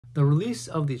The release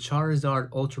of the Charizard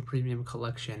Ultra Premium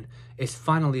Collection is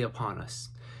finally upon us.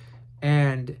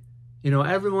 And, you know,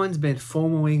 everyone's been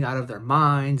FOMOing out of their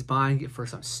minds, buying it for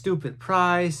some stupid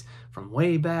price from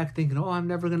way back, thinking, oh, I'm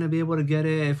never going to be able to get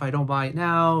it if I don't buy it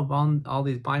now, buying all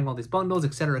these bundles,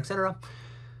 etc., etc.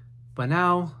 But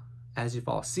now, as you've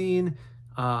all seen,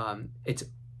 it's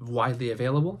widely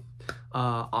available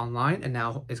online, and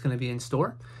now it's going to be in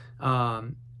store.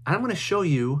 And I'm going to show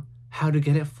you how to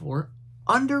get it for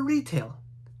under retail,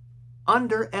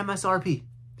 under MSRP.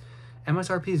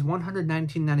 MSRP is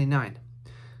 $119.99.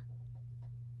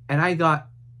 And I got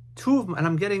two of them, and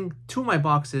I'm getting two of my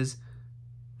boxes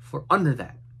for under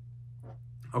that.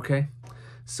 Okay,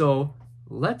 so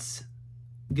let's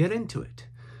get into it.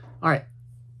 All right,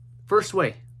 first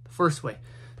way.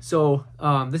 So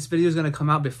this video is going to come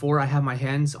out before I have my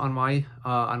hands on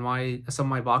some of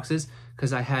my boxes,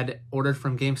 because I had ordered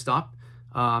from GameStop.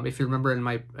 If you remember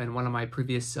in one of my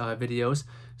previous videos.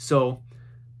 So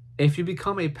if you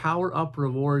become a Power Up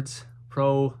Rewards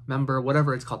Pro member,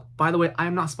 whatever it's called. By the way, I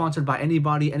am not sponsored by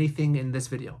anybody, anything in this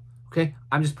video. Okay,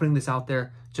 I'm just putting this out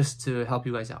there just to help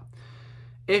you guys out.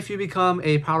 If you become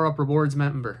a Power Up Rewards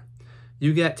member,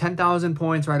 you get 10,000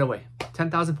 points right away.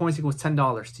 10,000 points equals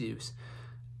 $10 to use.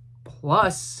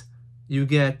 Plus, you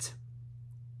get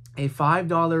a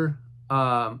 $5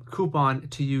 coupon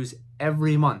to use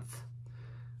every month.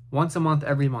 Once a month,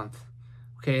 every month.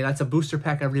 Okay, that's a booster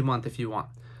pack every month if you want.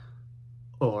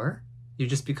 Or you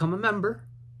just become a member.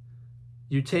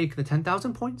 You take the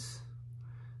 10,000 points,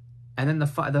 and then the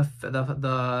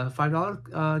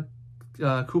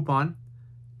 $5 coupon.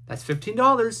 That's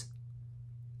 $15.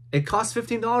 It costs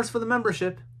 $15 for the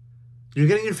membership. You're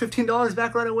getting your $15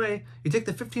 back right away. You take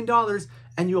the $15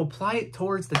 and you apply it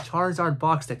towards the Charizard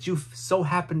box that you so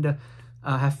happen to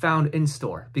have found in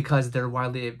store, because they're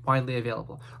widely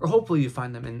available, or hopefully you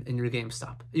find them in your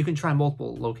GameStop. You can try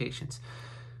multiple locations.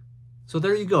 So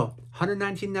there you go,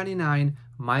 $119.99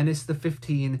 minus the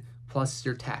 $15 plus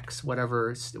your tax,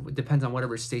 whatever, depends on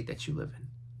whatever state that you live in.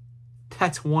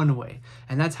 That's one way,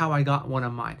 and that's how I got one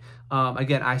of mine.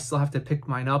 Again, I still have to pick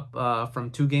mine up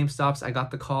from 2 GameStops. I got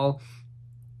the call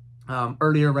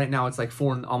earlier. Right now it's like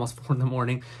almost 4 in the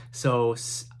morning, so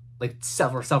like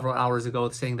several hours ago,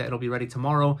 saying that it'll be ready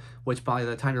tomorrow, which by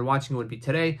the time you're watching it would be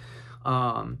today.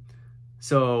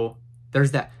 So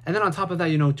there's that. And then on top of that,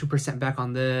 you know, 2% back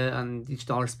on each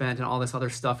dollar spent and all this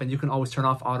other stuff. And you can always turn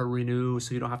off auto renew,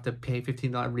 so you don't have to pay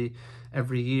 $15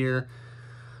 every year.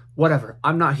 Whatever.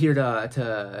 I'm not here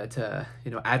to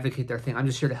you know, advocate their thing. I'm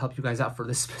just here to help you guys out for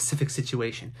this specific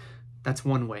situation. That's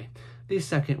one way. The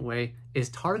second way is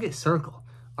Target Circle.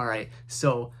 All right.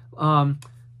 So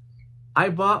I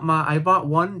bought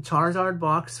one Charizard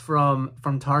box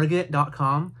from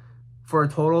Target.com for a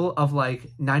total of like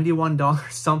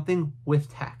 $91 something with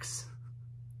tax.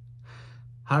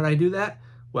 How did I do that?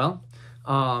 Well,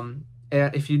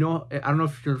 if you know, I don't know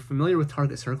if you're familiar with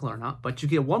Target Circle or not, but you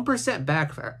get 1%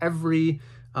 back for every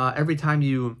time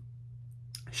you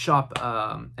shop,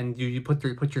 and you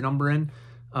put your number in.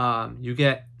 You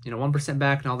get, you know, 1%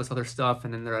 back and all this other stuff,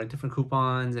 and then there are different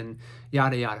coupons and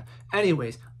yada yada.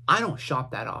 Anyways, I don't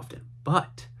shop that often,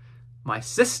 but my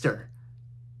sister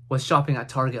was shopping at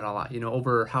Target a lot, you know,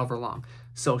 over however long.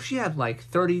 So she had like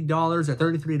 $30 or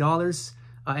 $33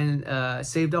 and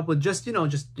saved up with just, you know,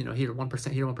 here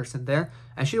 1% here, 1% there,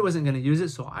 and she wasn't going to use it,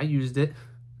 so I used it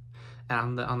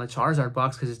on the Charizard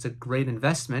box because it's a great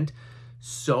investment.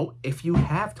 So if you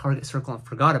have Target Circle and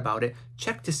forgot about it,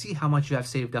 check to see how much you have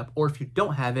saved up, or if you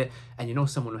don't have it and you know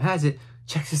someone who has it,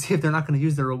 check to see if they're not going to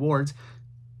use their rewards.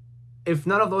 If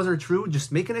none of those are true,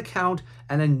 just make an account,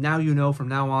 and then now you know from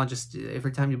now on, just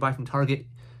every time you buy from Target,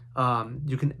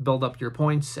 you can build up your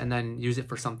points and then use it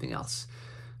for something else.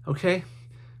 Okay?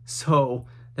 So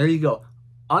there you go.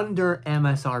 Under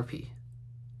MSRP,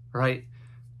 right?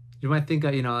 You might think,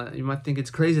 you know, you might think it's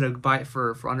crazy to buy it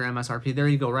for under MSRP. There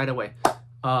you go, right away.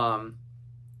 Yeah,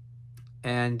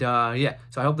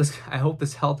 so I hope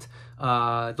this helped.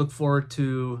 Look forward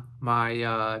to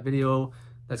my video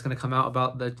that's going to come out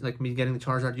about me getting the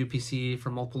Charizard UPC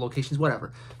from multiple locations,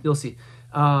 whatever. You'll see.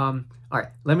 All right,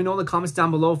 let me know in the comments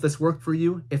down below if this worked for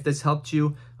you, if this helped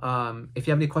you. If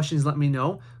you have any questions, let me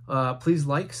know. Please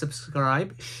like,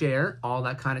 subscribe, share, all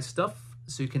that kind of stuff,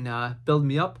 so you can build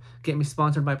me up, get me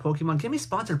sponsored by Pokemon, get me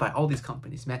sponsored by all these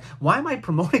companies, man. Why am I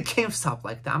promoting GameStop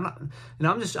like that? I'm not, you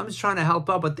know, I'm just trying to help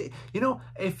out. But they, you know,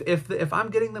 if I'm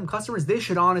getting them customers, they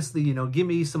should honestly, you know, give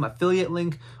me some affiliate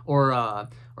link or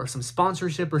some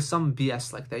sponsorship or some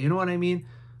BS like that. You know what I mean?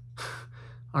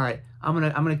 All right, I'm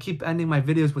gonna keep ending my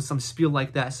videos with some spiel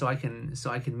like that so I can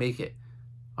make it.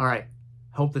 All right,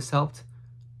 hope this helped.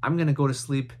 I'm gonna go to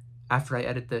sleep. after I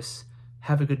edit this.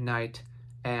 Have a good night,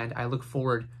 and I look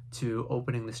forward to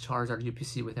opening this Charizard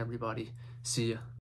UPC with everybody. See ya.